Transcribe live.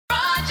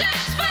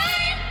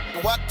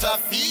What a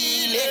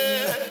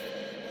feeling.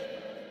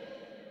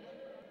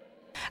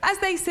 As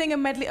they sing a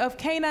medley of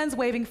Kanan's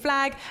Waving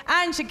Flag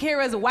and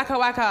Shakira's Waka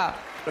Waka.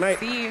 Good night.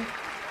 See you.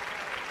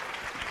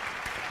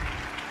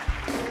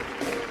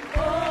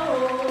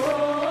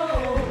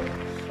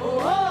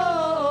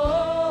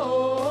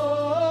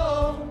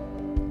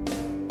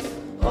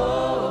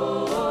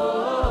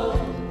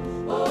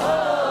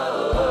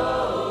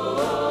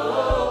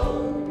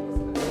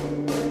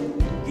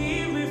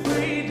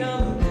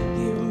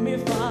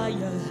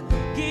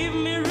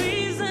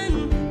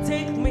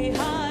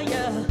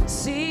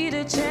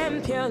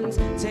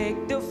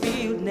 Take the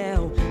field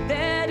now.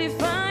 Their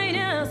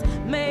defiance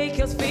make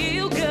us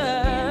feel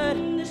good.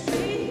 In the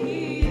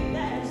street,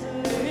 there's a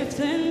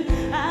lifting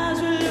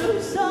as we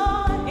lose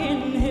our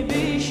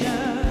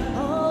inhibition.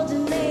 All the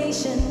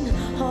nation,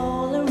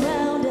 all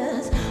around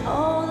us,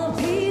 all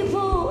the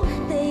people,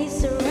 they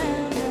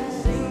surround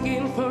us.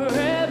 Singing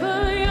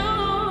forever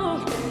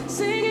young,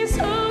 singing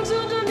songs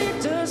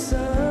underneath the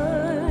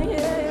sun.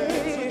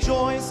 Yeah. So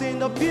join us in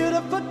the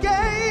beautiful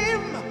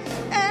game,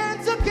 and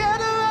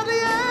together at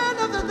the end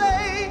of the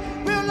day,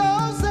 we'll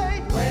all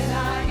say, when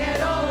I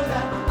get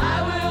older,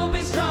 I will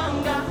be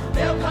stronger.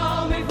 They'll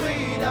call me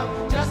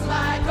freedom, just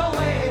like a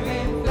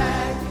waving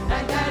flag.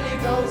 And then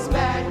it goes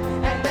back,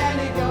 and then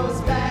it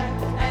goes back,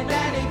 and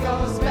then it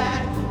goes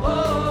back.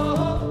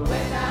 Oh,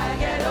 when I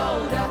get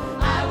older,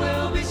 I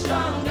will be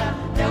stronger.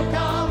 They'll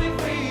call me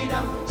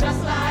freedom,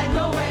 just like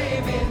a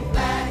waving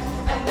flag.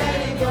 And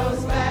then it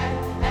goes back,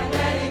 and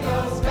then it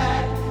goes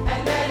back,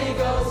 and then it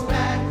goes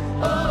back.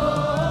 Oh.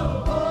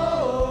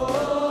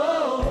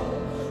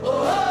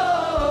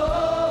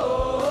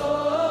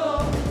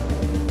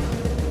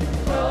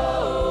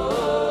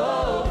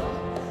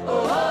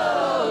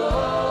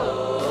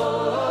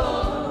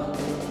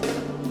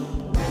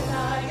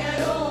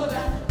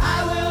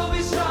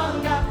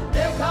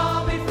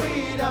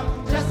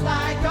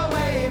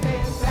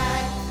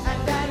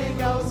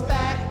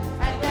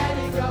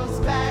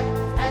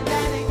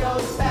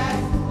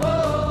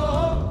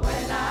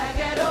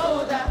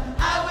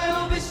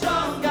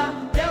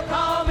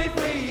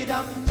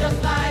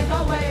 Just like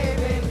a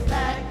waving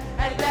flag,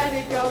 and then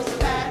it goes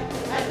back,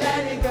 and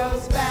then it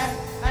goes back,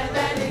 and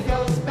then it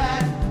goes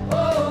back.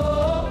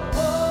 Oh,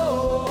 oh,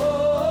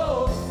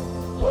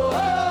 oh,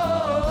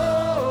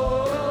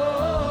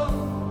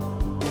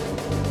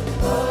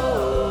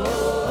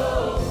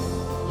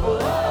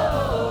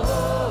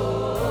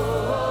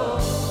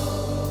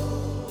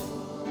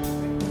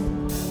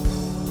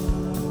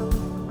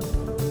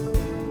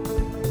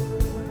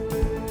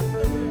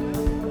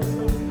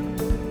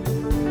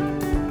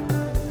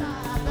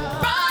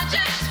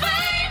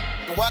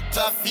 What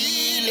a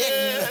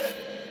feeling.